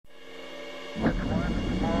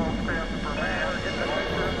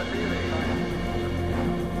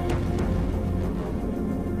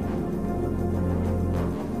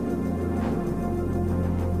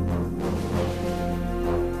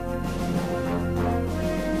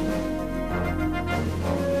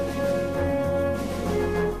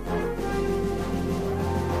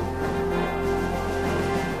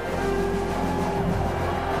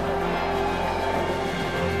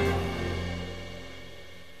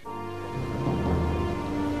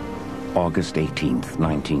August 18th,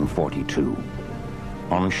 1942.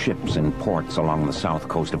 On ships in ports along the south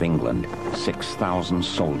coast of England, 6,000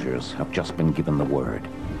 soldiers have just been given the word.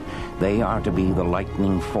 They are to be the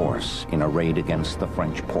lightning force in a raid against the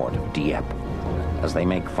French port of Dieppe. As they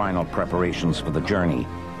make final preparations for the journey,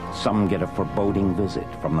 some get a foreboding visit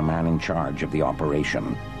from the man in charge of the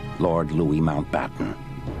operation, Lord Louis Mountbatten.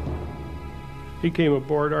 He came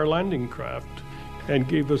aboard our landing craft and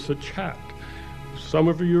gave us a chat. Some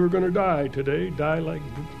of you are going to die today, die like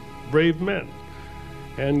brave men.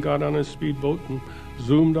 And got on his speedboat and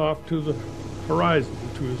zoomed off to the horizon,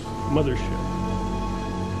 to his mothership.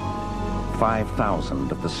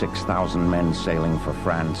 5,000 of the 6,000 men sailing for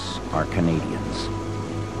France are Canadians.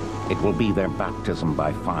 It will be their baptism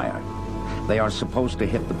by fire. They are supposed to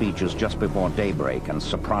hit the beaches just before daybreak and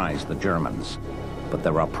surprise the Germans. But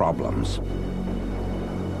there are problems.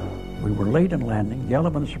 We were late in landing. The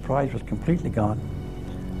element of surprise was completely gone.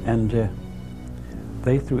 And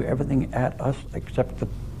they threw everything at us except the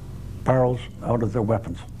barrels out of their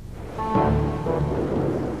weapons.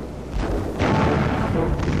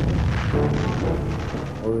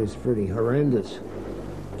 It was pretty horrendous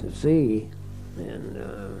to see, and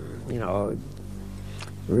you know, it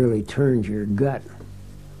really turns your gut.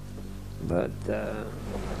 But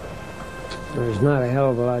there's not a hell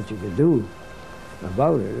of a lot you could do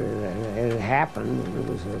about it. It happened, and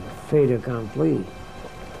it was a fait accompli.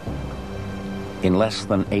 In less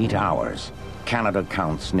than 8 hours, Canada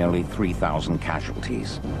counts nearly 3,000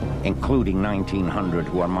 casualties, including 1,900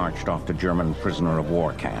 who are marched off to German prisoner of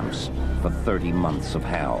war camps for 30 months of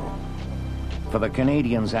hell. For the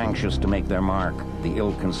Canadians anxious to make their mark, the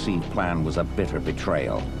ill-conceived plan was a bitter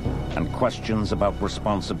betrayal, and questions about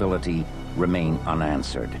responsibility remain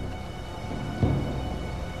unanswered.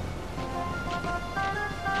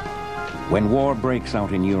 When war breaks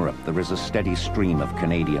out in Europe, there is a steady stream of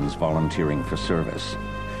Canadians volunteering for service.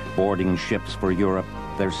 Boarding ships for Europe,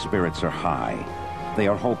 their spirits are high. They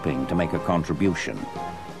are hoping to make a contribution.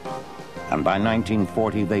 And by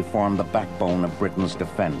 1940, they form the backbone of Britain's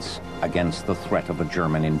defense against the threat of a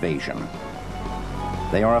German invasion.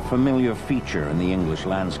 They are a familiar feature in the English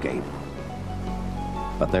landscape,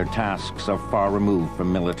 but their tasks are far removed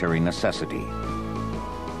from military necessity.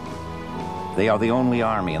 They are the only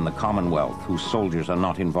army in the Commonwealth whose soldiers are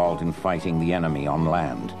not involved in fighting the enemy on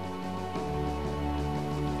land.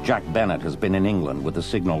 Jack Bennett has been in England with the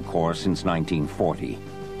Signal Corps since 1940.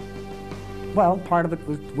 Well, part of it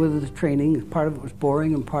was with the training, part of it was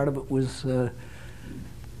boring, and part of it was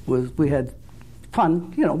we had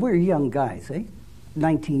fun. You know, we're young guys, eh?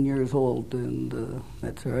 19 years old, and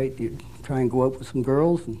that's all right. You try and go out with some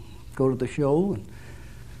girls and go to the show,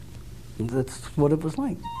 and that's what it was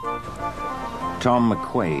like. Tom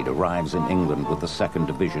McQuaid arrives in England with the 2nd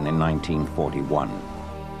Division in 1941.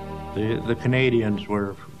 The Canadians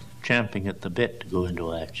were champing at the bit to go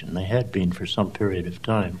into action. They had been for some period of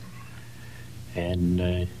time. And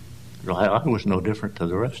I was no different to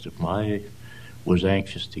the rest of them. I was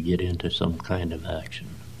anxious to get into some kind of action.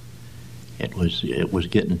 It was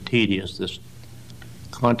getting tedious, this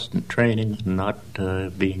constant training and not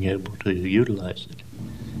being able to utilize it.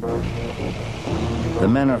 The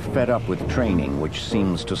men are fed up with training, which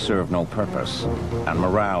seems to serve no purpose, and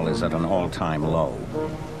morale is at an all-time low.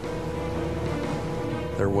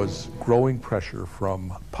 There was growing pressure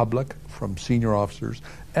from public, from senior officers,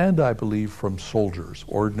 and I believe from soldiers,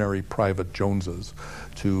 ordinary Private Joneses,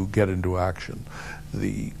 to get into action.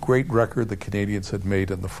 The great record the Canadians had made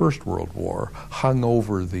in the First World War hung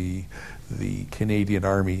over the Canadian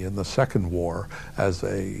Army in the Second War as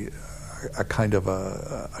a kind of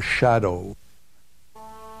a shadow.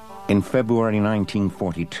 In February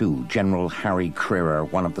 1942, General Harry Crerar,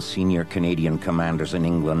 one of the senior Canadian commanders in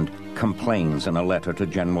England, complains in a letter to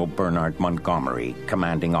General Bernard Montgomery,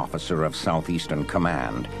 commanding officer of Southeastern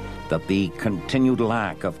Command, that the continued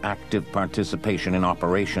lack of active participation in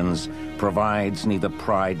operations provides neither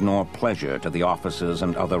pride nor pleasure to the officers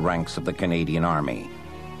and other ranks of the Canadian Army.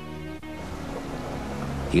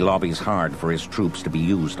 He lobbies hard for his troops to be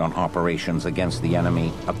used on operations against the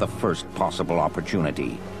enemy at the first possible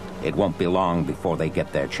opportunity. It won't be long before they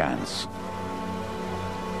get their chance.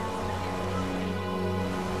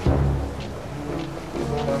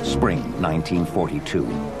 Spring 1942.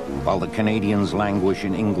 While the Canadians languish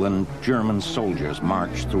in England, German soldiers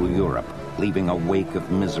march through Europe, leaving a wake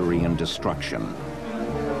of misery and destruction.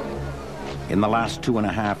 In the last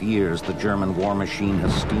 2.5 years, the German war machine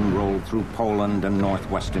has steamrolled through Poland and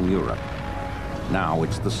northwestern Europe. Now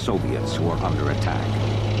it's the Soviets who are under attack.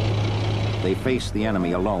 They face the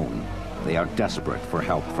enemy alone. They are desperate for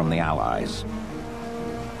help from the Allies.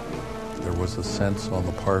 There was a sense on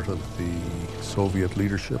the part of the Soviet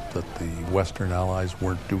leadership that the Western Allies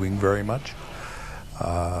weren't doing very much.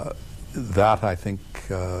 That, I think,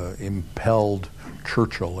 impelled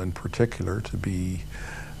Churchill in particular to be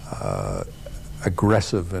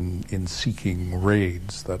aggressive in seeking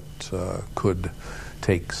raids that could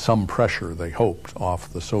take some pressure, they hoped,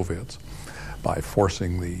 off the Soviets by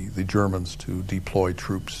forcing the Germans to deploy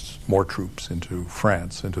more troops into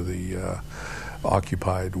France, into the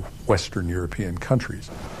occupied Western European countries.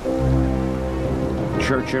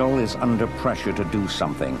 Churchill is under pressure to do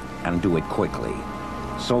something, and do it quickly.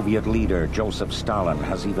 Soviet leader Joseph Stalin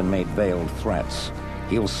has even made veiled threats.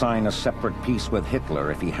 He'll sign a separate peace with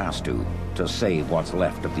Hitler if he has to save what's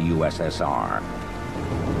left of the USSR.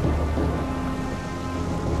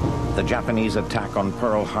 The Japanese attack on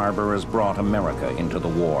Pearl Harbor has brought America into the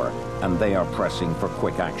war, and they are pressing for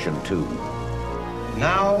quick action too.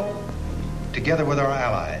 Now, together with our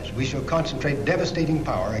allies, we shall concentrate devastating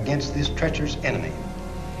power against this treacherous enemy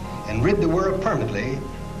and rid the world permanently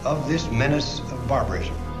of this menace of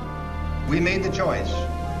barbarism. We made the choice: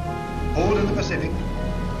 hold in the Pacific,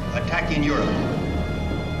 attack in Europe.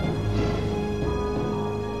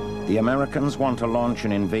 The Americans want to launch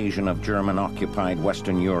an invasion of German-occupied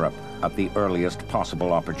Western Europe at the earliest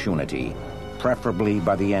possible opportunity, preferably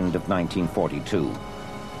by the end of 1942.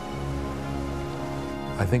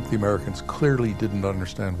 I think the Americans clearly didn't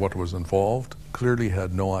understand what was involved, clearly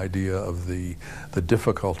had no idea of the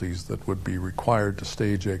difficulties that would be required to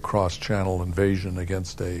stage a cross-channel invasion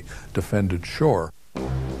against a defended shore.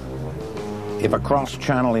 If a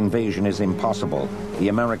cross-channel invasion is impossible, the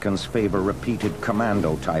Americans favor repeated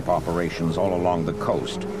commando-type operations all along the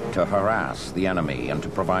coast to harass the enemy and to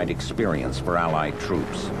provide experience for Allied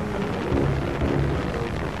troops.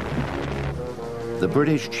 The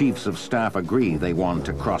British Chiefs of Staff agree they want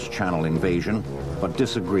a cross-channel invasion, but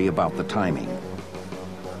disagree about the timing.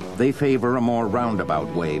 They favor a more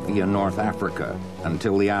roundabout way via North Africa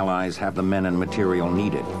until the Allies have the men and material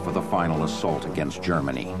needed for the final assault against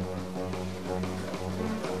Germany.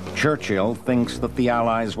 Churchill thinks that the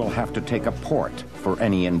Allies will have to take a port for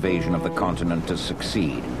any invasion of the continent to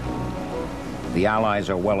succeed. The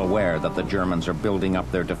Allies are well aware that the Germans are building up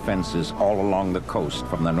their defenses all along the coast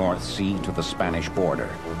from the North Sea to the Spanish border.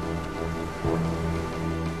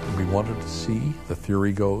 We wanted to see, the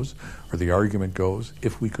theory goes, or the argument goes,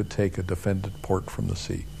 if we could take a defended port from the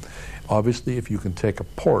sea. Obviously, if you can take a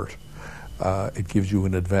port, it gives you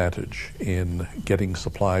an advantage in getting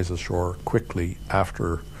supplies ashore quickly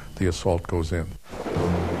after the assault goes in.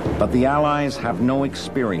 But the Allies have no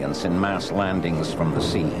experience in mass landings from the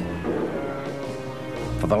sea.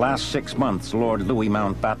 For the last 6 months, Lord Louis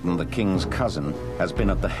Mountbatten, the King's cousin, has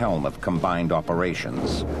been at the helm of combined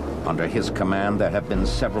operations. Under his command, there have been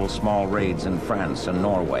several small raids in France and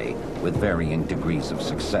Norway, with varying degrees of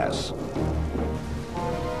success.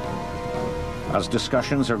 As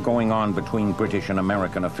discussions are going on between British and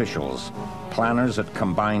American officials, planners at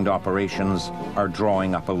combined operations are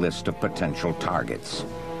drawing up a list of potential targets.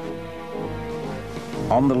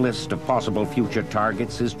 On the list of possible future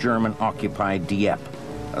targets is German-occupied Dieppe,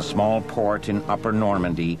 a small port in Upper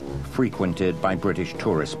Normandy frequented by British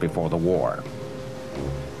tourists before the war.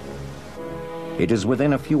 It is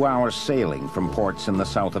within a few hours sailing from ports in the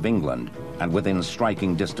south of England and within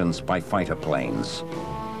striking distance by fighter planes.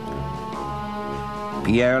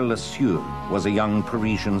 Pierre Lesieux was a young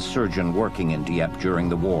Parisian surgeon working in Dieppe during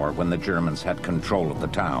the war when the Germans had control of the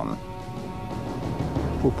town.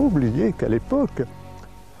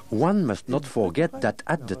 One must not forget that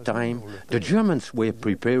at the time, the Germans were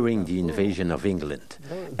preparing the invasion of England,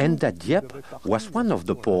 and that Dieppe was one of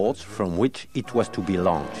the ports from which it was to be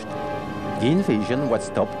launched. The invasion was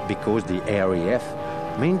stopped because the RAF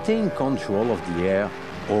maintained control of the air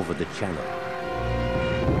over the channel.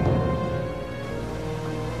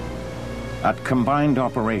 At combined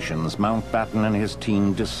operations, Mountbatten and his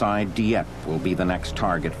team decide Dieppe will be the next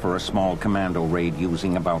target for a small commando raid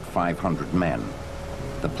using about 500 men.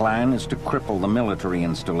 The plan is to cripple the military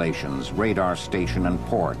installations, radar station and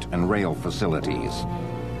port, and rail facilities.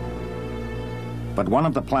 But one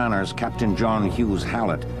of the planners, Captain John Hughes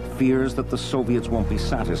Hallett, fears that the Soviets won't be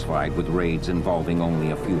satisfied with raids involving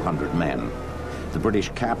only a few hundred men. The British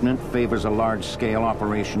cabinet favors a large-scale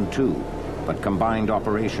operation too, but combined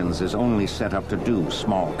operations is only set up to do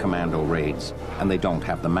small commando raids, and they don't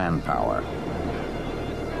have the manpower.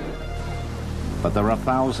 But there are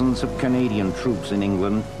thousands of Canadian troops in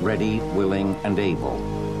England, ready, willing, and able.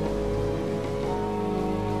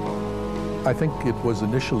 I think it was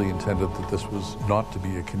initially intended that this was not to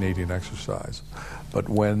be a Canadian exercise, but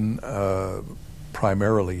when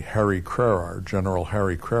primarily Harry Crerar, General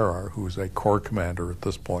Harry Crerar, who was a corps commander at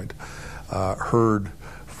this point, heard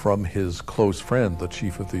from his close friend, the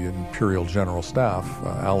chief of the Imperial General Staff,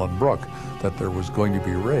 Alan Brooke, that there was going to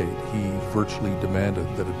be a raid, he virtually demanded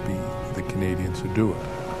that it be the Canadians who do it.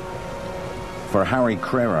 For Harry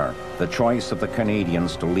Crerar, the choice of the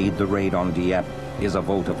Canadians to lead the raid on Dieppe is a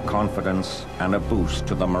vote of confidence and a boost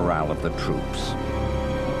to the morale of the troops.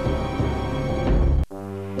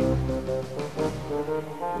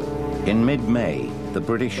 In mid-May, the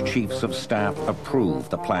British Chiefs of Staff approved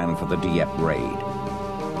the plan for the Dieppe raid.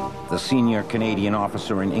 The senior Canadian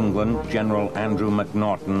officer in England, General Andrew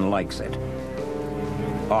MacNaughton, likes it.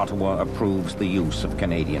 Ottawa approves the use of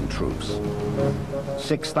Canadian troops.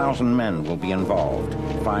 6,000 men will be involved,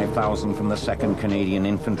 5,000 from the 2nd Canadian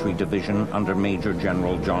Infantry Division under Major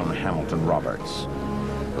General John Hamilton Roberts.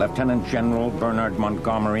 Lieutenant General Bernard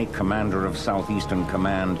Montgomery, commander of Southeastern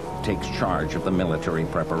Command, takes charge of the military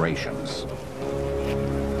preparations.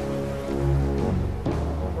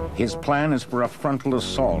 His plan is for a frontal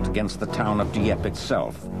assault against the town of Dieppe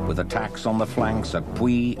itself, with attacks on the flanks at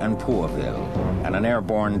Puy and Pourville, and an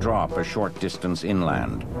airborne drop a short distance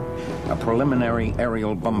inland. A preliminary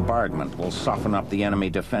aerial bombardment will soften up the enemy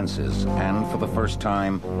defenses, and for the first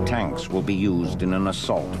time, tanks will be used in an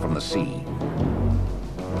assault from the sea.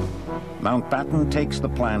 Mountbatten takes the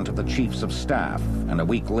plan to the Chiefs of Staff, and a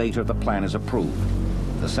week later the plan is approved.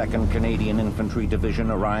 The 2nd Canadian Infantry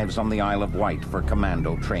Division arrives on the Isle of Wight for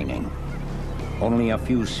commando training. Only a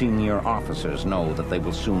few senior officers know that they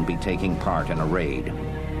will soon be taking part in a raid.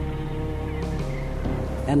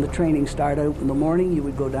 And the training started out in the morning. You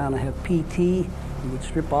would go down and have PT. You would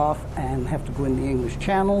strip off and have to go in the English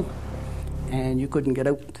Channel. And you couldn't get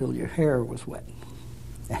out until your hair was wet.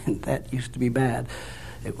 And that used to be bad.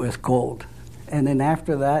 It was cold. And then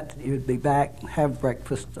after that, you'd be back, have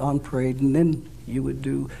breakfast on parade, and then you would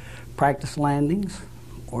do practice landings,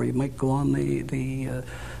 or you might go on the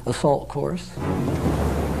assault course.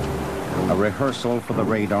 A rehearsal for the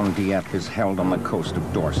raid on Dieppe is held on the coast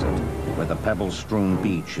of Dorset, where the pebble-strewn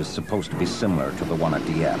beach is supposed to be similar to the one at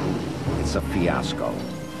Dieppe. It's a fiasco.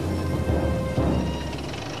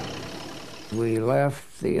 We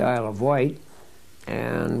left the Isle of Wight,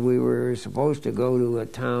 and we were supposed to go to a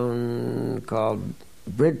town called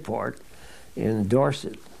Bridport in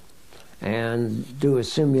Dorset and do a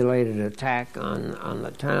simulated attack on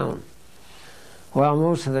the town. Well,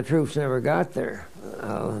 most of the troops never got there.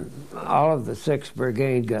 All of the 6th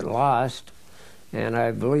Brigade got lost, and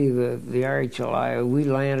I believe the Archelaia, we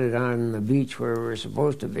landed on the beach where we were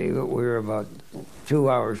supposed to be, but we were about 2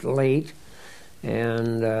 hours late,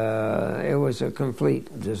 and it was a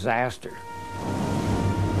complete disaster.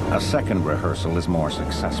 A second rehearsal is more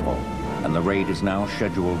successful, and the raid is now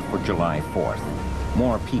scheduled for July 4th.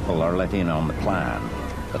 More people are let in on the plan,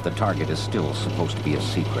 but the target is still supposed to be a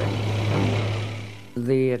secret.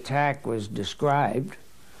 The attack was described,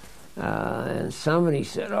 and somebody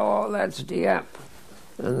said, "Oh, that's Dieppe."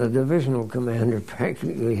 And the divisional commander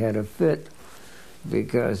practically had a fit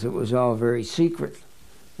because it was all very secret,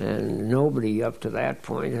 and nobody up to that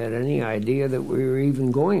point had any idea that we were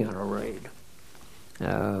even going on a raid.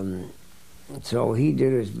 So he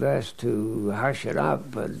did his best to hush it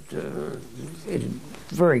up, but it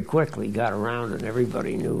very quickly got around and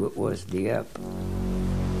everybody knew it was Dieppe.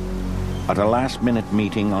 At a last-minute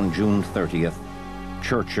meeting on June 30th,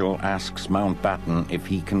 Churchill asks Mountbatten if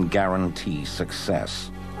he can guarantee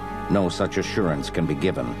success. No such assurance can be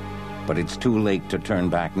given, but it's too late to turn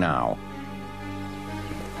back now.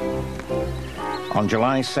 On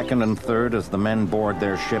July 2nd and 3rd, as the men board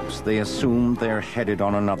their ships, they assume they're headed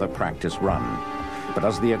on another practice run. But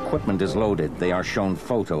as the equipment is loaded, they are shown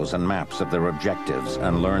photos and maps of their objectives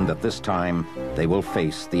and learn that this time they will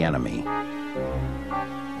face the enemy.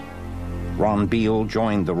 Ron Beale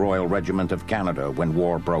joined the Royal Regiment of Canada when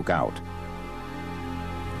war broke out.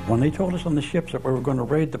 When they told us on the ships that we were going to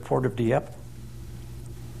raid the port of Dieppe,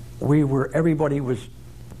 everybody was,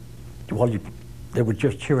 they were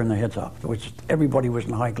just cheering their heads off. Everybody was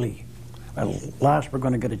in high glee. At last we're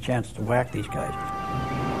going to get a chance to whack these guys.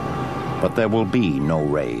 But there will be no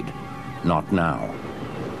raid. Not now.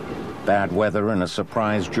 Bad weather and a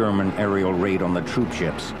surprise German aerial raid on the troop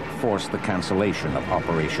ships forced the cancellation of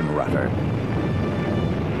Operation Rutter.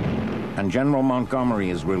 and General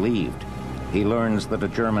Montgomery is relieved. He learns that a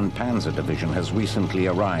German panzer division has recently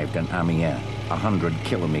arrived in Amiens, 100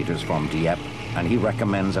 kilometers from Dieppe, and he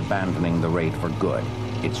recommends abandoning the raid for good.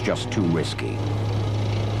 It's just too risky.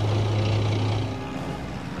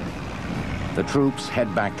 The troops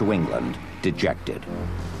head back to England, dejected.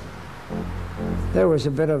 There was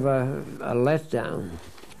a bit of a letdown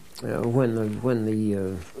when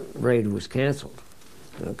the raid was canceled,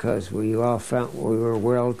 because we all felt we were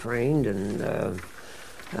well trained and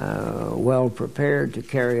well prepared to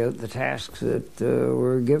carry out the tasks that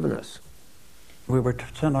were given us. We were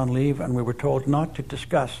sent on leave, and we were told not to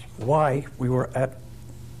discuss why we were at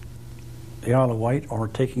the Isle of Wight or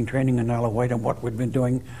taking training in Isle of Wight and what we'd been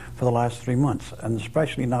doing for the last 3 months, and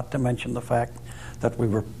especially not to mention the fact that we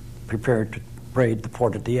were prepared to raid the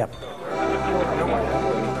port of Dieppe.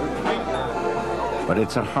 But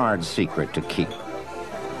it's a hard secret to keep.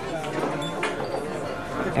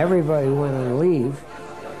 Everybody went on leave,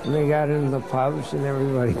 and they got into the pubs, and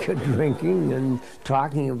everybody got drinking and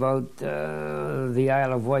talking about the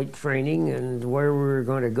Isle of Wight training and where we were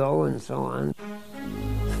going to go and so on.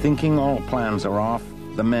 Thinking all plans are off,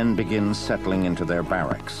 the men begin settling into their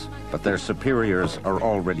barracks, but their superiors are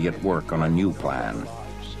already at work on a new plan.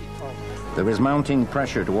 There is mounting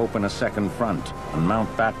pressure to open a second front, and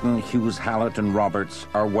Mountbatten, Hughes, Hallett, and Roberts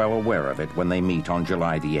are well aware of it when they meet on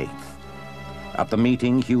July the 8th. At the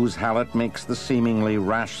meeting, Hughes Hallett makes the seemingly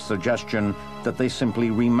rash suggestion that they simply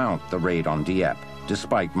remount the raid on Dieppe,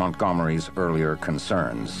 despite Montgomery's earlier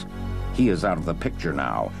concerns. He is out of the picture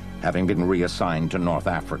now, having been reassigned to North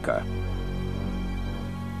Africa.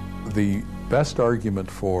 The best argument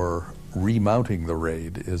for remounting the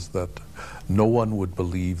raid is that no one would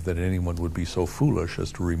believe that anyone would be so foolish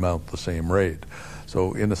as to remount the same raid.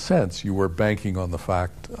 So in a sense, you were banking on the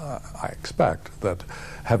fact, I expect, that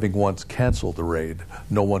having once canceled the raid,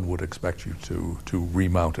 no one would expect you to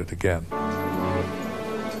remount it again.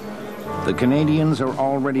 The Canadians are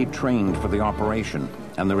already trained for the operation,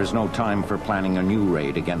 and there is no time for planning a new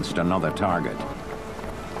raid against another target.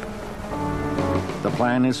 The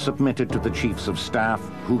plan is submitted to the chiefs of staff,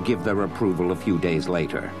 who give their approval a few days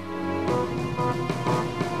later.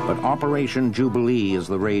 But Operation Jubilee, as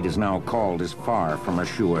the raid is now called, is far from a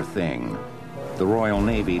sure thing. The Royal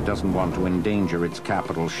Navy doesn't want to endanger its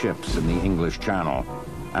capital ships in the English Channel,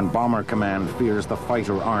 and Bomber Command fears the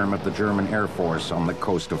fighter arm of the German Air Force on the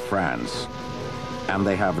coast of France. And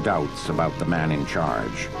they have doubts about the man in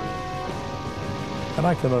charge. And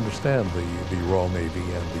I can understand the Royal Navy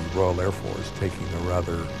and the Royal Air Force taking a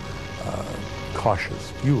rather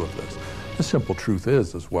cautious view of this. The simple truth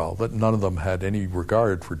is, as well, that none of them had any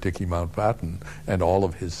regard for Dickie Mountbatten and all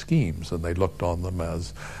of his schemes, and they looked on them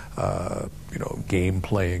as, game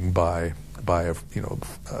playing by a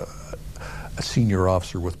senior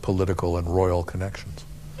officer with political and royal connections.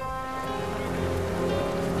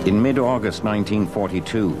 In mid-August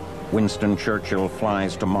 1942, Winston Churchill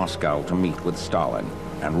flies to Moscow to meet with Stalin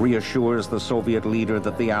and reassures the Soviet leader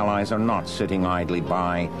that the Allies are not sitting idly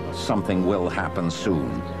by. Something will happen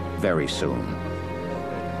soon, very soon.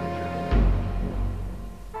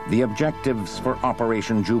 The objectives for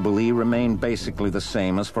Operation Jubilee remain basically the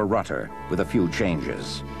same as for Rutter, with a few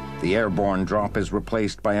changes. The airborne drop is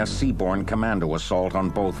replaced by a seaborne commando assault on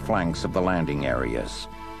both flanks of the landing areas.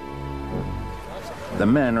 The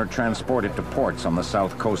men are transported to ports on the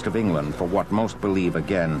south coast of England for what most believe,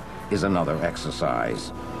 again, is another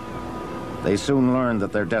exercise. They soon learn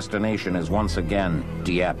that their destination is once again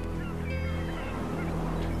Dieppe.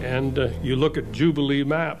 And you look at Jubilee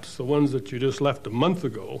maps, the ones that you just left a month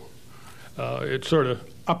ago, it sort of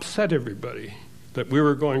upset everybody that we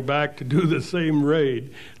were going back to do the same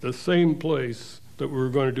raid, the same place that we were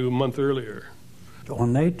going to do a month earlier.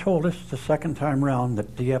 When they told us the second time round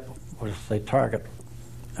that Dieppe was the target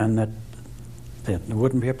and that there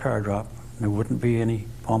wouldn't be a paradrop, there wouldn't be any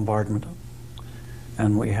bombardment,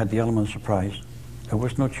 and we had the element of surprise, there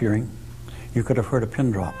was no cheering. You could have heard a pin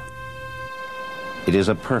drop. It is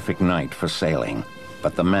a perfect night for sailing,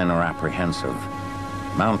 but the men are apprehensive.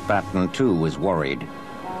 Mountbatten, too, is worried.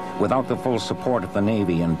 Without the full support of the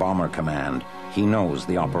Navy and Bomber Command, he knows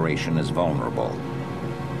the operation is vulnerable.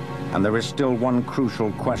 And there is still one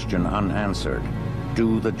crucial question unanswered.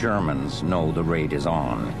 Do the Germans know the raid is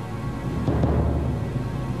on?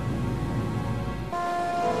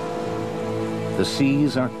 The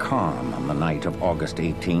seas are calm on the night of August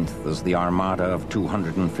 18th as the armada of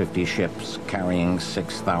 250 ships carrying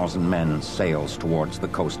 6,000 men sails towards the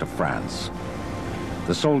coast of France.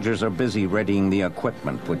 The soldiers are busy readying the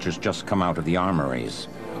equipment which has just come out of the armories.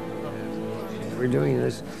 We're doing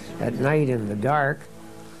this at night in the dark,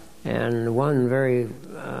 And one very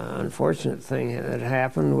unfortunate thing that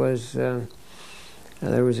happened was there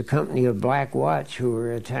was a company of Black Watch who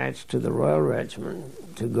were attached to the Royal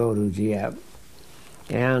Regiment to go to Dieppe.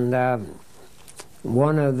 And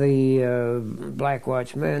one of the Black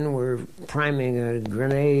Watch men were priming a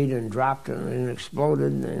grenade and dropped it and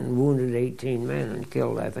exploded and wounded 18 men and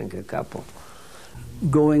killed, I think, a couple.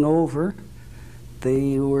 Going over,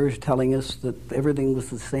 they were telling us that everything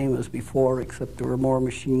was the same as before, except there were more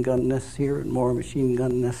machine gun nests here and more machine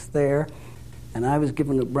gun nests there. And I was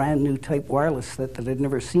given a brand new type wireless set that I'd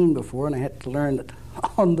never seen before, and I had to learn it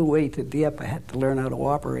on the way to Dieppe. I had to learn how to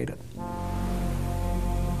operate it.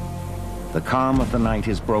 The calm of the night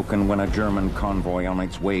is broken when a German convoy on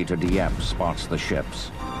its way to Dieppe spots the ships.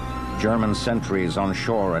 German sentries on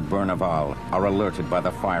shore at Berneval are alerted by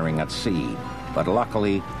the firing at sea, but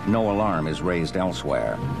luckily no alarm is raised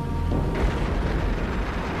elsewhere.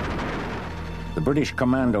 The British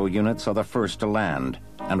commando units are the first to land,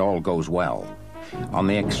 and all goes well. On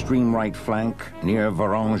the extreme right flank, near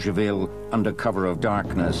Varangeville, under cover of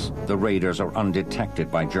darkness, the raiders are undetected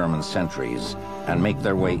by German sentries and make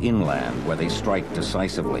their way inland, where they strike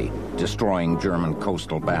decisively, destroying German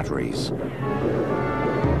coastal batteries.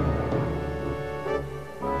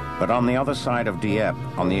 But on the other side of Dieppe,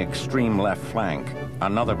 on the extreme left flank,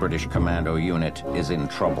 another British commando unit is in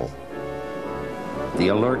trouble. The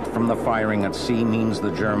alert from the firing at sea means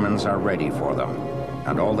the Germans are ready for them,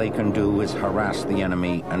 and all they can do is harass the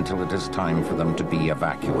enemy until it is time for them to be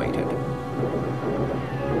evacuated.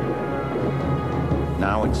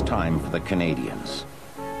 Now it's time for the Canadians.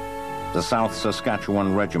 The South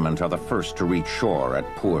Saskatchewan Regiment are the first to reach shore at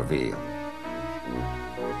Pourville.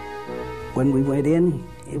 When we went in,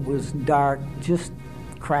 it was dark, just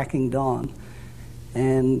cracking dawn.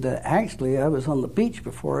 And actually, I was on the beach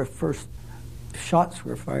before our first shots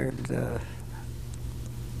were fired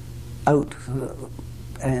out.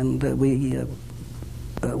 And we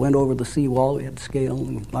went over the seawall. We had scale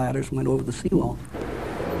and ladders and went over the seawall.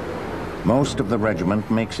 Most of the regiment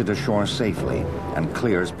makes it ashore safely and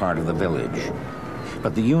clears part of the village.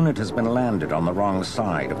 But the unit has been landed on the wrong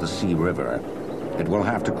side of the Sea River. It will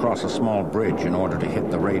have to cross a small bridge in order to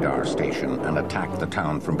hit the radar station and attack the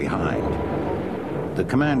town from behind. The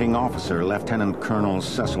commanding officer, Lieutenant Colonel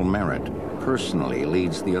Cecil Merritt, personally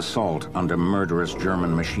leads the assault under murderous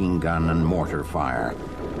German machine gun and mortar fire.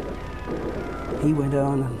 He went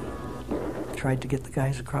on and tried to get the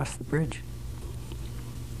guys across the bridge.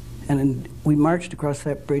 And we marched across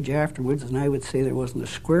that bridge afterwards, and I would say there wasn't a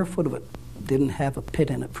square foot of it didn't have a pit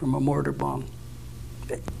in it from a mortar bomb.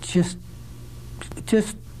 Just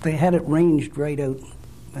they had it ranged right out.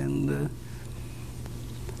 And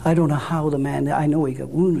I don't know how the man, I know he got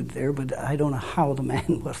wounded there, but I don't know how the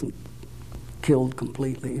man wasn't killed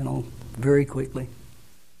completely, you know, very quickly.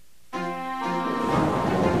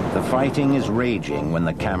 The fighting is raging when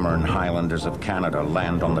the Cameron Highlanders of Canada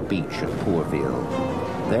land on the beach at Pourville.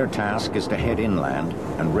 Their task is to head inland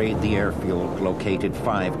and raid the airfield located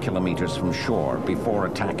 5 kilometers from shore before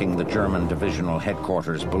attacking the German divisional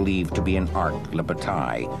headquarters believed to be in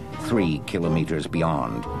Arc-le-Bataille, 3 kilometers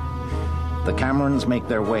beyond. The Camerons make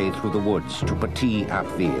their way through the woods to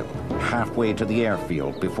Petit-Appeville, halfway to the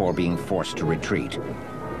airfield before being forced to retreat.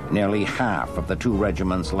 Nearly half of the 2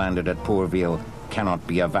 regiments landed at Pourville cannot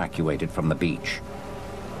be evacuated from the beach.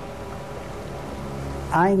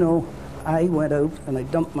 I know I went out and I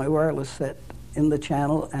dumped my wireless set in the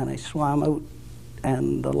channel and I swam out,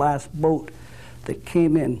 and the last boat that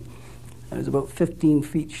came in, I was about 15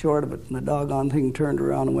 feet short of it, and the doggone thing turned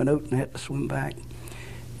around and went out, and I had to swim back.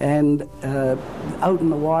 And out in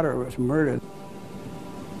the water was murder.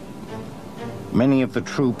 Many of the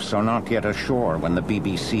troops are not yet ashore when the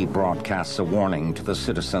BBC broadcasts a warning to the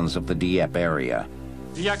citizens of the Dieppe area.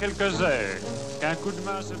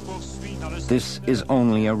 This is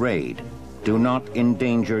only a raid. Do not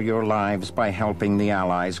endanger your lives by helping the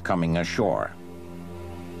Allies coming ashore.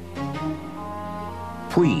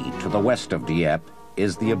 Puy, to the west of Dieppe,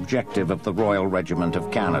 is the objective of the Royal Regiment of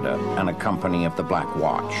Canada and a company of the Black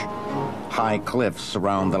Watch. High cliffs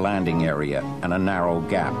surround the landing area and a narrow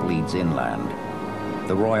gap leads inland.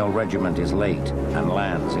 The Royal Regiment is late and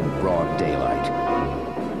lands in broad daylight.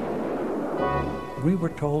 We were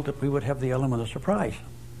told that we would have the element of surprise.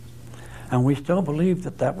 And we still believed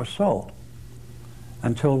that that was so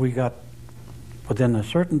until we got within a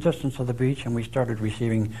certain distance of the beach and we started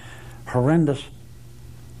receiving horrendous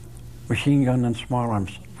machine gun and small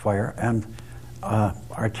arms fire and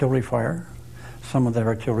artillery fire. Some of that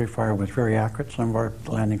artillery fire was very accurate. Some of our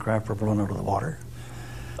landing craft were blown out of the water.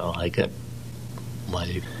 Well, I got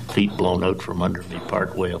my feet blown out from under me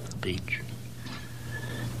part way up the beach.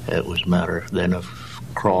 It was a matter then of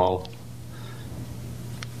crawl,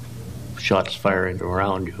 shots firing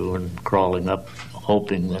around you and crawling up,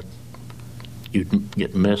 hoping that you'd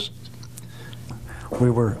get missed. We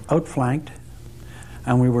were outflanked,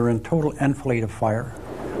 and we were in total enfilade of fire.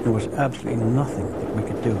 There was absolutely nothing that we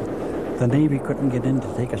could do. The Navy couldn't get in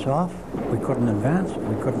to take us off. We couldn't advance.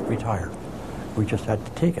 We couldn't retire. We just had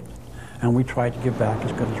to take it. And we tried to give back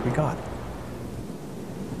as good as we got.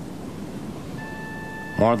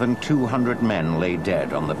 More than 200 men lay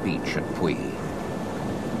dead on the beach at Puy.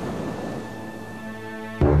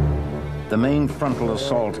 The main frontal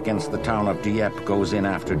assault against the town of Dieppe goes in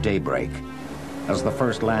after daybreak. As the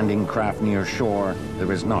first landing craft near shore,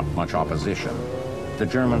 there is not much opposition. The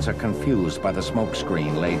Germans are confused by the smoke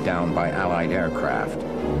screen laid down by Allied aircraft.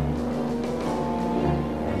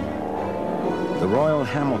 The Royal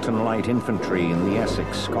Hamilton Light Infantry and the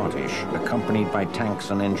Essex Scottish, accompanied by tanks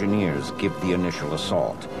and engineers, give the initial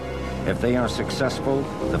assault. If they are successful,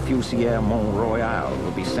 the Fusiliers Mont Royal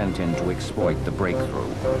will be sent in to exploit the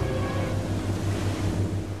breakthrough.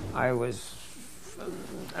 I was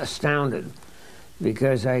astounded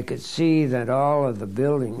because I could see that all of the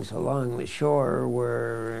buildings along the shore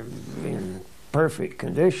were in perfect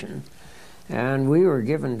condition. And we were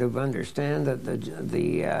given to understand that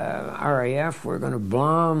the RAF were going to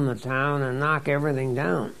bomb the town and knock everything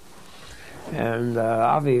down. And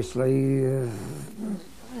obviously,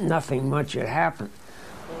 nothing much had happened.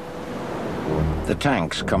 The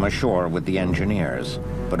tanks come ashore with the engineers,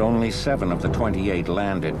 but only 7 of the 28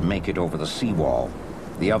 landed make it over the seawall.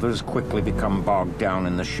 The others quickly become bogged down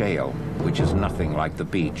in the shale, which is nothing like the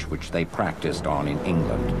beach which they practiced on in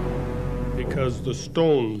England. Because the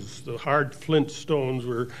stones, the hard flint stones,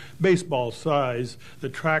 were baseball size, the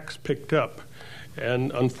tracks picked up.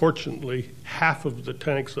 And unfortunately, half of the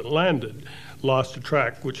tanks that landed lost a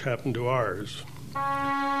track, which happened to ours.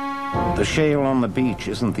 The shale on the beach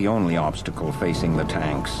isn't the only obstacle facing the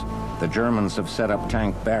tanks. The Germans have set up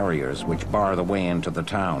tank barriers which bar the way into the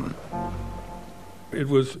town. It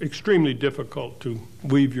was extremely difficult to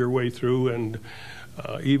weave your way through, and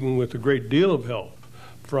even with a great deal of help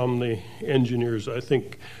from the engineers, I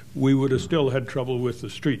think we would have still had trouble with the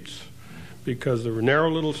streets, because there were narrow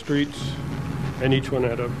little streets and each one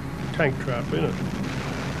had a tank trap in it.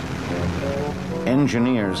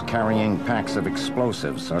 Engineers carrying packs of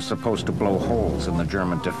explosives are supposed to blow holes in the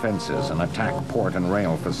German defenses and attack port and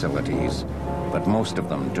rail facilities, but most of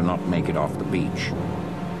them do not make it off the beach.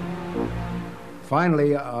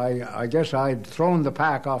 Finally, I guess I'd thrown the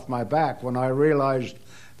pack off my back when I realized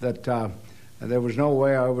that there was no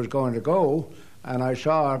way I was going to go, and I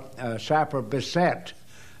saw Sapper Bissett.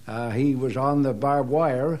 He was on the barbed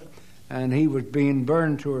wire, and he was being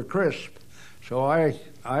burned to a crisp. So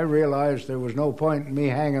I realized there was no point in me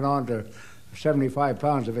hanging on to 75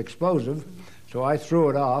 pounds of explosive, so I threw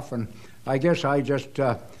it off, and I guess I just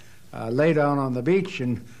lay down on the beach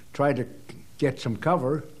and tried to get some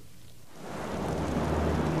cover.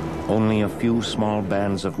 Only a few small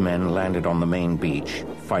bands of men landed on the main beach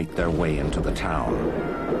fight their way into the town.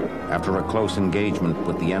 After a close engagement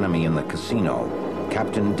with the enemy in the casino,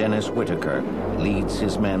 Captain Dennis Whitaker leads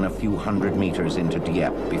his men a few hundred meters into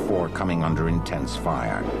Dieppe before coming under intense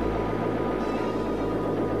fire.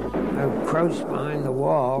 I crouched behind the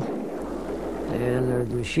wall, and a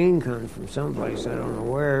machine gun from someplace, I don't know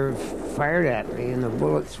where, fired at me, and the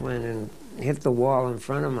bullets went and hit the wall in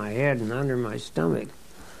front of my head and under my stomach.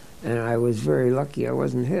 And I was very lucky I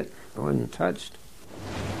wasn't hit. I wasn't touched.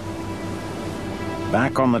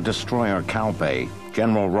 Back on the destroyer Calpe,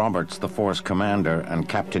 General Roberts, the force commander, and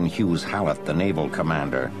Captain Hughes Hallett, the naval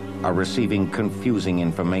commander, are receiving confusing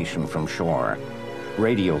information from shore.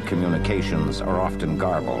 Radio communications are often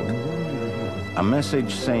garbled. A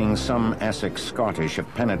message saying some Essex Scottish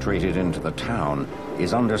have penetrated into the town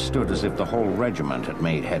is understood as if the whole regiment had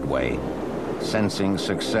made headway. Sensing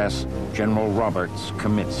success, General Roberts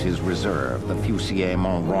commits his reserve, the Fusiliers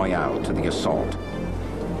Mont Royal, to the assault.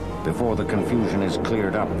 Before the confusion is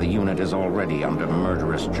cleared up, the unit is already under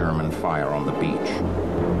murderous German fire on the beach.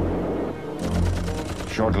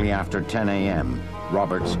 Shortly after 10 a.m.,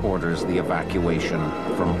 Roberts orders the evacuation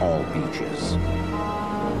from all beaches.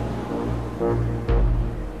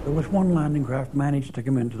 There was one landing craft managed to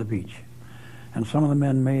come into the beach, and some of the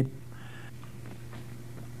men made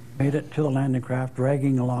it to the landing craft,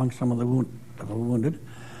 dragging along some of the wounded,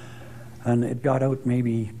 and it got out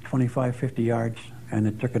maybe 25, 50 yards, and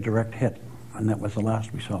it took a direct hit, and that was the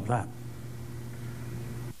last we saw of that.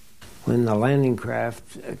 When the landing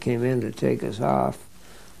craft came in to take us off,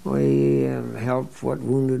 we helped what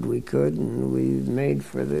wounded we could, and we made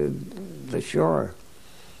for the shore.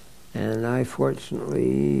 And I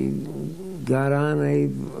fortunately got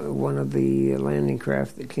on one of the landing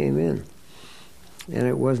craft that came in, and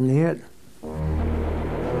it wasn't hit.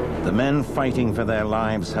 The men fighting for their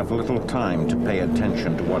lives have little time to pay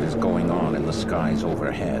attention to what is going on in the skies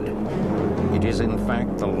overhead. It is in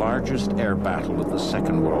fact the largest air battle of the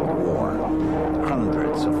Second World War.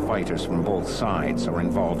 Hundreds of fighters from both sides are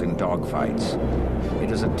involved in dogfights.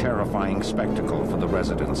 It is a terrifying spectacle for the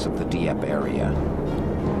residents of the Dieppe area.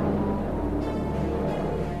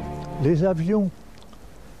 Les avions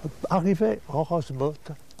arrivaient en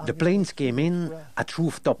Roseboth. The planes came in at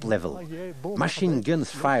rooftop level, machine guns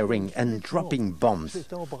firing and dropping bombs.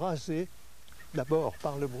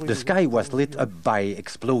 The sky was lit up by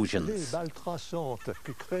explosions.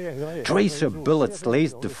 Tracer bullets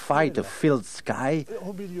laced the fight-filled sky,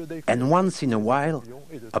 and once in a while,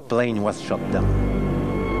 a plane was shot down.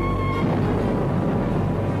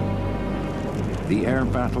 The air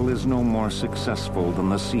battle is no more successful than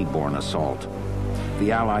the seaborne assault.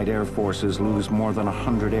 The Allied air forces lose more than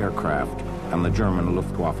 100 aircraft, and the German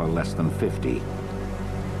Luftwaffe less than 50.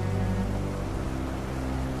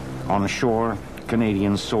 On shore,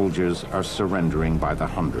 Canadian soldiers are surrendering by the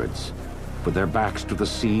hundreds. With their backs to the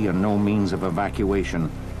sea and no means of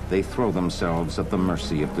evacuation, they throw themselves at the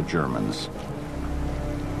mercy of the Germans.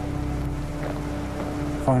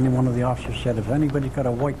 Finally, one of the officers said, if anybody's got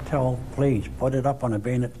a white towel, please put it up on a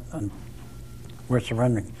bayonet, and we're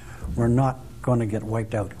surrendering. We're not going to get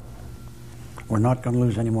wiped out. We're not going to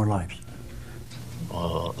lose any more lives.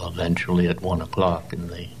 Eventually at 1 o'clock in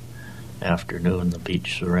the afternoon, the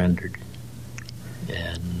beach surrendered.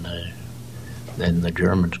 And then the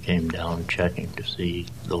Germans came down checking to see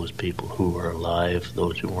those people who were alive,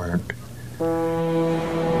 those who weren't.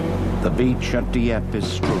 The beach at Dieppe is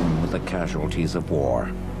strewn with the casualties of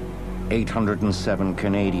war. 807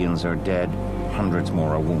 Canadians are dead, hundreds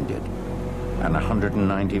more are wounded, and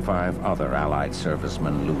 195 other Allied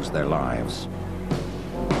servicemen lose their lives.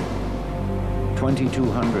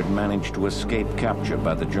 2,200 managed to escape capture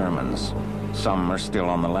by the Germans. Some are still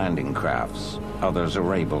on the landing crafts, others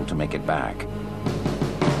are able to make it back.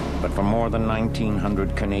 But for more than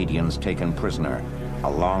 1,900 Canadians taken prisoner, a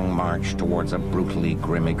long march towards a brutally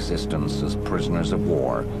grim existence as prisoners of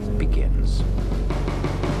war begins.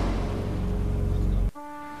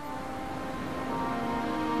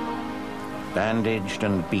 Bandaged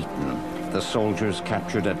and beaten, the soldiers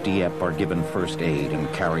captured at Dieppe are given first aid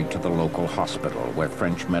and carried to the local hospital, where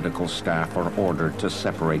French medical staff are ordered to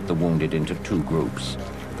separate the wounded into two groups,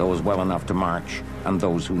 those well enough to march and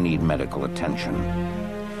those who need medical attention.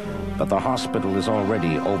 But the hospital is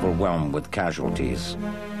already overwhelmed with casualties.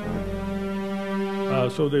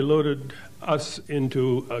 So they loaded us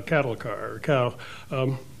into a cattle car,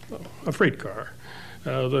 a freight car.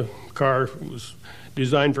 The car was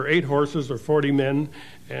designed for 8 horses or 40 men,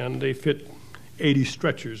 and they fit 80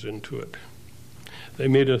 stretchers into it. They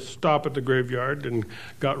made a stop at the graveyard and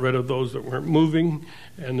got rid of those that weren't moving,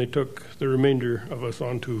 and they took the remainder of us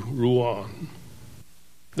on to Rouen.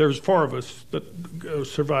 There was 4 of us that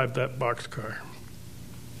survived that boxcar.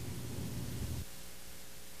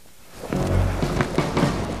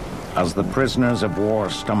 As the prisoners of war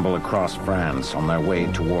stumble across France on their way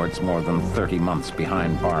towards more than 30 months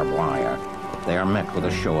behind barbed wire, they are met with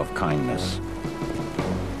a show of kindness.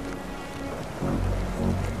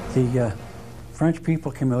 The French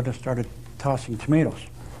people came out and started tossing tomatoes.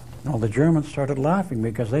 Now the Germans started laughing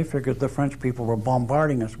because they figured the French people were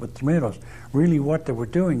bombarding us with tomatoes. Really what they were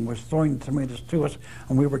doing was throwing the tomatoes to us,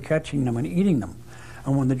 and we were catching them and eating them.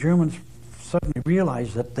 And when the Germans suddenly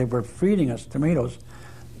realized that they were feeding us tomatoes,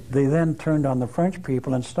 they then turned on the French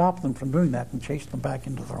people and stopped them from doing that and chased them back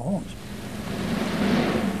into their homes.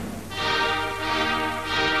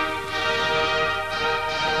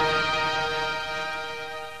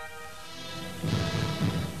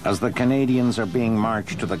 As the Canadians are being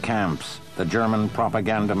marched to the camps, the German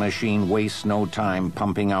propaganda machine wastes no time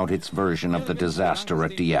pumping out its version of the disaster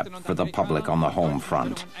at Dieppe for the public on the home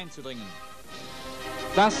front.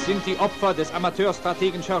 Das sind die Opfer des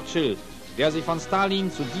Amateurstrategen Churchill, der sich von Stalin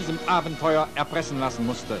zu diesem Abenteuer erpressen lassen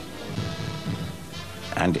musste.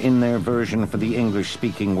 And in their version for the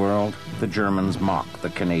English-speaking world, the Germans mock the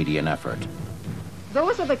Canadian effort.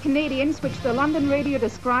 Those are the Canadians which the London radio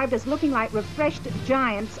described as looking like refreshed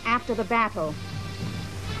giants after the battle.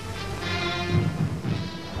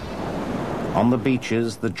 On the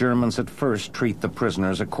beaches, the Germans at first treat the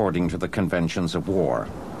prisoners according to the conventions of war,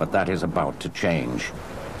 but that is about to change.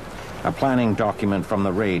 A planning document from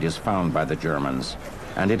the raid is found by the Germans,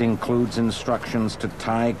 and it includes instructions to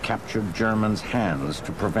tie captured Germans' hands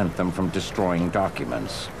to prevent them from destroying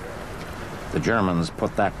documents. The Germans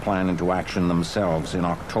put that plan into action themselves in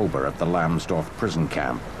October at the Lambsdorff prison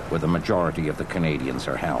camp, where the majority of the Canadians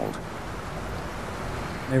are held.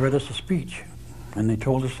 They read us a speech, and they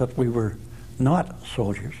told us that we were not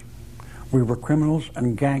soldiers, we were criminals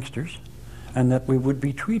and gangsters, and that we would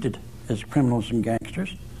be treated as criminals and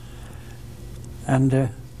gangsters, and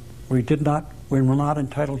we were not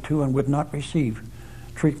entitled to and would not receive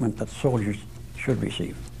treatment that soldiers should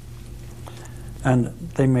receive. And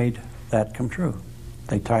they made that come true.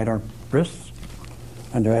 They tied our wrists,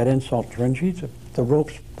 and to add insult to injury, the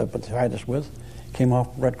ropes that they tied us with came off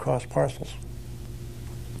Red Cross parcels.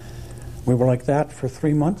 We were like that for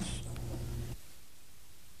 3 months.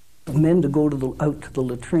 Men to go out to the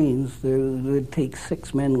latrines, they'd take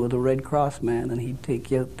 6 men with a Red Cross man, and he'd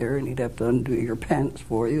take you out there, and he'd have to undo your pants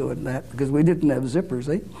for you and that, because we didn't have zippers,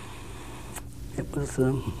 eh? It was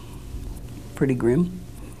pretty grim.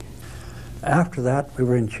 After that, we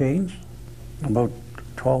were in chains, about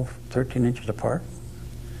 12, 13 inches apart.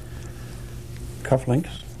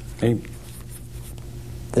 Cufflinks. The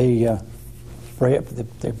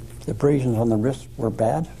abrasions on the wrist were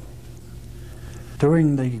bad.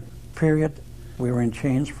 During the period we were in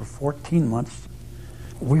chains for 14 months,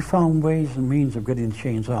 we found ways and means of getting the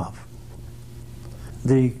chains off.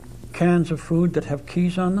 The cans of food that have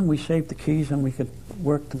keys on them, we saved the keys and we could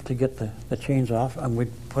work them to get the chains off, and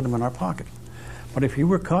we'd put them in our pocket. But if you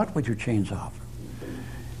were caught with your chains off,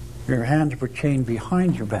 your hands were chained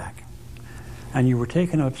behind your back, and you were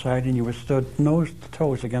taken outside and you were stood nose to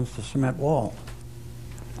toes against the cement wall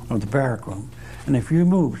of the barrack room. And if you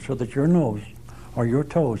moved so that your nose or your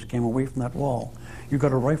toes came away from that wall, you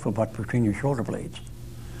got a rifle butt between your shoulder blades.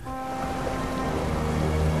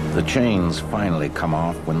 The chains finally come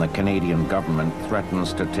off when the Canadian government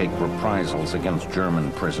threatens to take reprisals against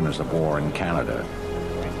German prisoners of war in Canada.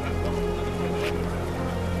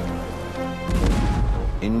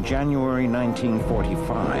 In January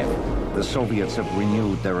 1945, the Soviets have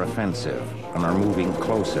renewed their offensive and are moving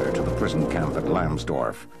closer to the prison camp at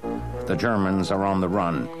Lambsdorff. The Germans are on the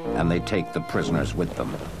run, and they take the prisoners with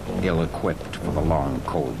them, ill-equipped for the long,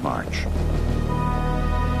 cold march.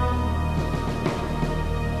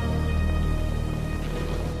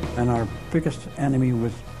 And our biggest enemy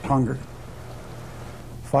was hunger.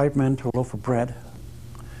 5 men to a loaf of bread,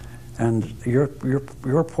 and your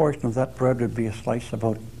portion of that bread would be a slice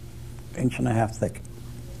about 1.5 inches thick.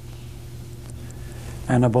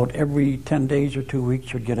 And about every 10 days or 2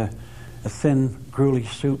 weeks, you'd get a thin, gruely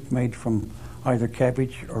soup made from either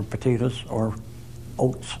cabbage or potatoes or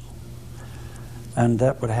oats. And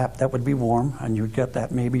that would be warm, and you'd get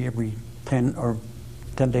that maybe every 10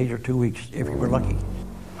 days or 2 weeks if you were lucky.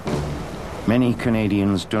 Many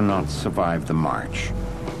Canadians do not survive the march.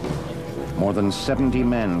 More than 70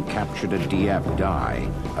 men captured at Dieppe die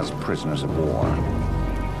as prisoners of war.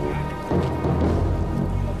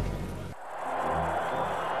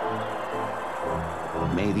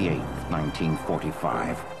 May the 8th,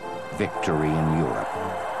 1945, victory in Europe.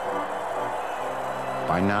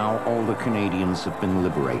 By now, all the Canadians have been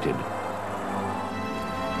liberated.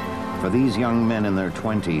 For these young men in their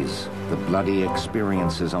 20s, the bloody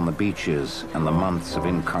experiences on the beaches and the months of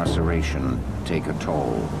incarceration take a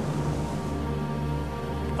toll.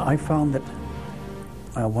 I found that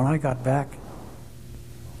when I got back,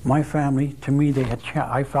 my family, to me,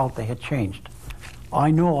 I felt they had changed. I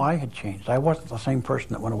know I had changed. I wasn't the same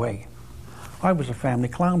person that went away. I was a family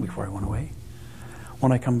clown before I went away.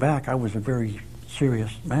 When I come back, I was a very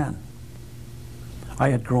serious man. I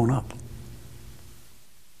had grown up.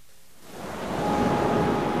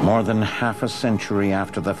 More than half a century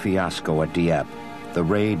after the fiasco at Dieppe, the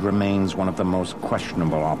raid remains one of the most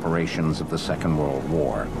questionable operations of the Second World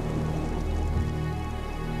War.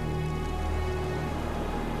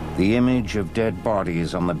 The image of dead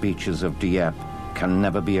bodies on the beaches of Dieppe can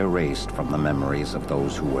never be erased from the memories of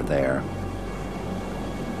those who were there.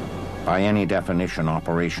 By any definition,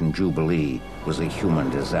 Operation Jubilee was a human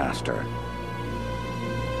disaster.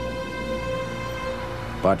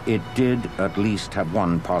 But it did at least have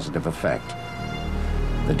one positive effect.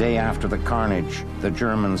 The day after the carnage, the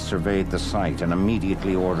Germans surveyed the site and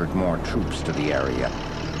immediately ordered more troops to the area.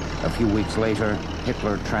 A few weeks later,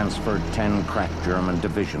 Hitler transferred 10 crack German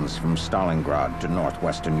divisions from Stalingrad to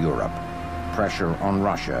northwestern Europe. Pressure on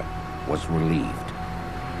Russia was relieved.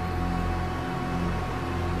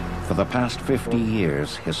 For the past 50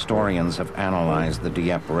 years, historians have analyzed the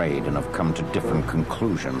Dieppe raid and have come to different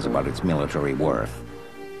conclusions about its military worth.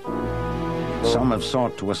 Some have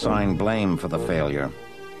sought to assign blame for the failure.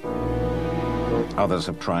 Others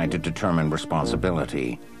have tried to determine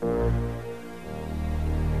responsibility.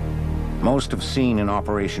 Most have seen in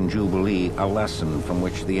Operation Jubilee a lesson from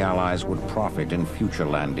which the Allies would profit in future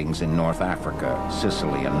landings in North Africa,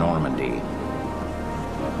 Sicily, and Normandy.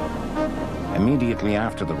 Immediately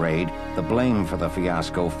after the raid, the blame for the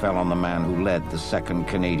fiasco fell on the man who led the 2nd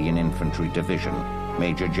Canadian Infantry Division,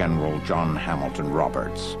 Major General John Hamilton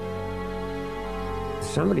Roberts.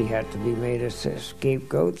 Somebody had to be made a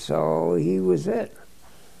scapegoat, so he was it.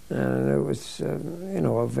 It was, you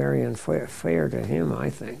know, very unfair to him, I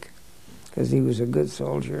think, because he was a good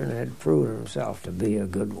soldier and had proven himself to be a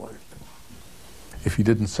good one. If you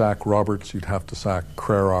didn't sack Roberts, you'd have to sack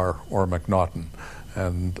Crerar or MacNaughton,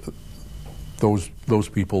 and those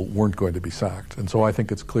people weren't going to be sacked. And so I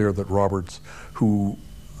think it's clear that Roberts, who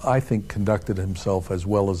I think conducted himself as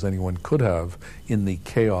well as anyone could have in the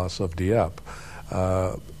chaos of Dieppe,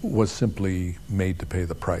 was simply made to pay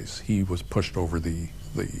the price. He was pushed over the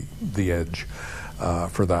edge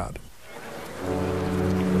for that.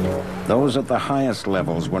 Those at the highest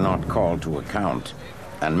levels were not called to account,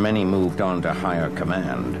 and many moved on to higher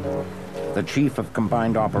command. The Chief of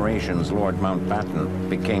Combined Operations, Lord Mountbatten,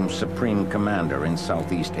 became Supreme Commander in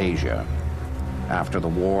Southeast Asia. After the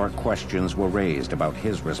war, questions were raised about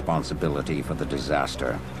his responsibility for the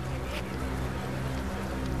disaster.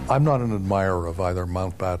 I'm not an admirer of either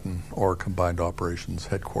Mountbatten or Combined Operations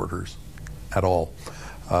headquarters at all.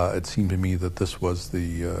 It seemed to me that this was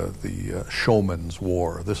the showman's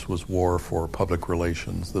war. This was war for public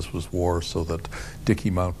relations. This was war so that Dicky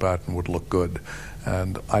Mountbatten would look good.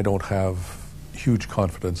 And I don't have huge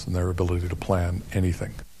confidence in their ability to plan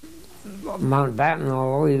anything. Mountbatten,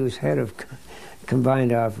 although he was head of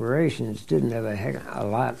Combined Operations, didn't have a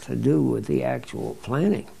lot to do with the actual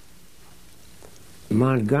planning.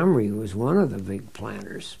 Montgomery was one of the big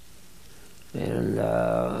planners. And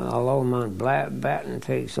although Mountbatten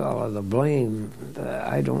takes all of the blame,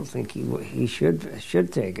 I don't think he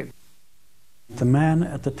should take it. The man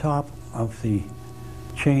at the top of the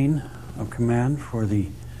chain of command for the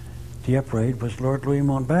Dieppe raid was Lord Louis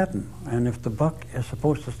Mountbatten. And if the buck is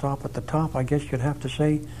supposed to stop at the top, I guess you'd have to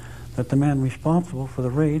say that the man responsible for the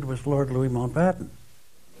raid was Lord Louis Mountbatten.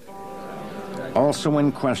 Also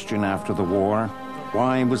in question after the war,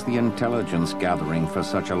 why was the intelligence gathering for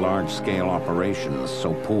such a large-scale operation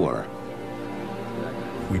so poor?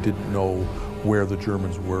 We didn't know where the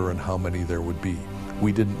Germans were and how many there would be.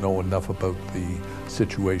 We didn't know enough about the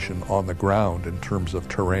situation on the ground in terms of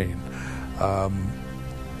terrain.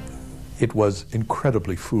 It was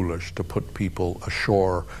incredibly foolish to put people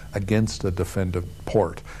ashore against a defended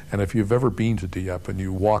port. And if you've ever been to Dieppe and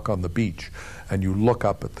you walk on the beach and you look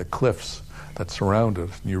up at the cliffs that surround it,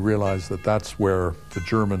 and you realize that that's where the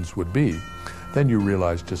Germans would be, then you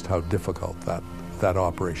realize just how difficult that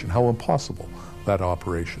operation, how impossible that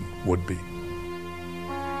operation would be.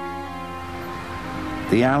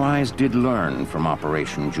 The Allies did learn from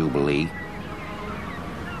Operation Jubilee.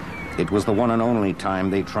 It was the one and only time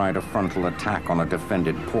they tried a frontal attack on a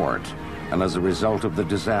defended port, and as a result of the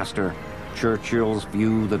disaster, Churchill's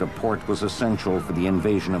view that a port was essential for the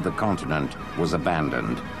invasion of the continent was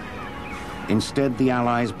abandoned. Instead, the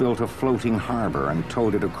Allies built a floating harbor and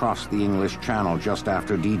towed it across the English Channel just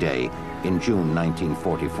after D-Day in June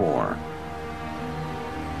 1944.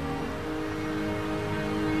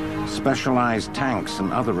 Specialized tanks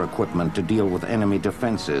and other equipment to deal with enemy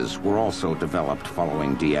defenses were also developed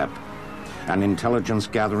following Dieppe, and intelligence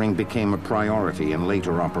gathering became a priority in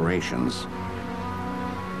later operations.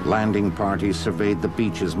 Landing parties surveyed the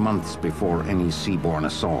beaches months before any seaborne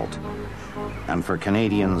assault. And for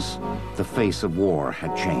Canadians, the face of war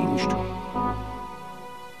had changed.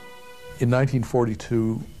 In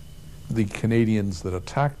 1942, the Canadians that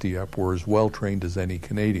attacked Dieppe were as well trained as any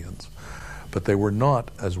Canadians, but they were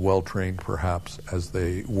not as well trained, perhaps, as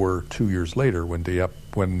they were 2 years later when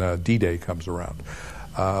D-Day comes around.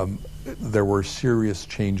 There were serious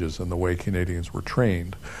changes in the way Canadians were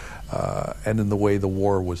trained, and in the way the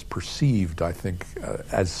war was perceived, I think,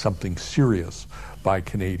 as something serious by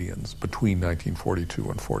Canadians between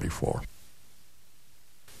 1942 and 44.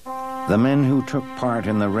 The men who took part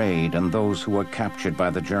in the raid and those who were captured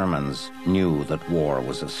by the Germans knew that war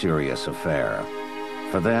was a serious affair.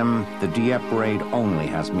 For them, the Dieppe raid only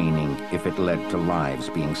has meaning if it led to lives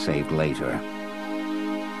being saved later.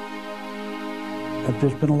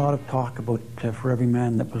 There's been a lot of talk about for every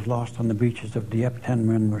man that was lost on the beaches of Dieppe, 10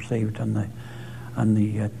 men were saved on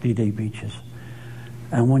the D-Day beaches.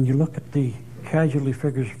 And when you look at the casualty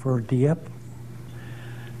figures for Dieppe,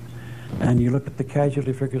 and you look at the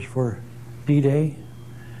casualty figures for D-Day,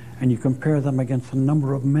 and you compare them against the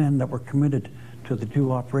number of men that were committed to the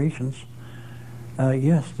two operations,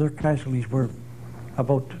 yes, their casualties were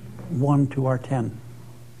about 1 to our 10.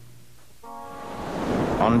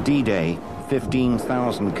 On D-Day,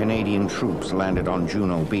 15,000 Canadian troops landed on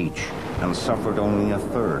Juno Beach and suffered only a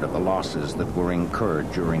third of the losses that were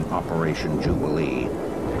incurred during Operation Jubilee.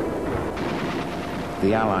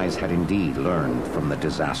 The Allies had indeed learned from the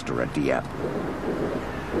disaster at Dieppe.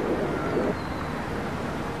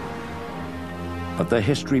 But the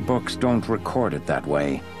history books don't record it that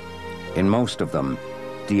way. In most of them,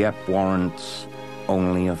 Dieppe warrants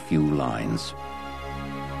only a few lines.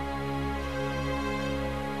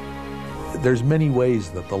 There's many ways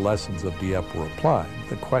that the lessons of Dieppe were applied.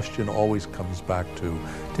 The question always comes back to,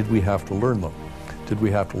 did we have to learn them? Did we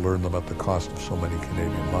have to learn them at the cost of so many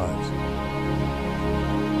Canadian lives?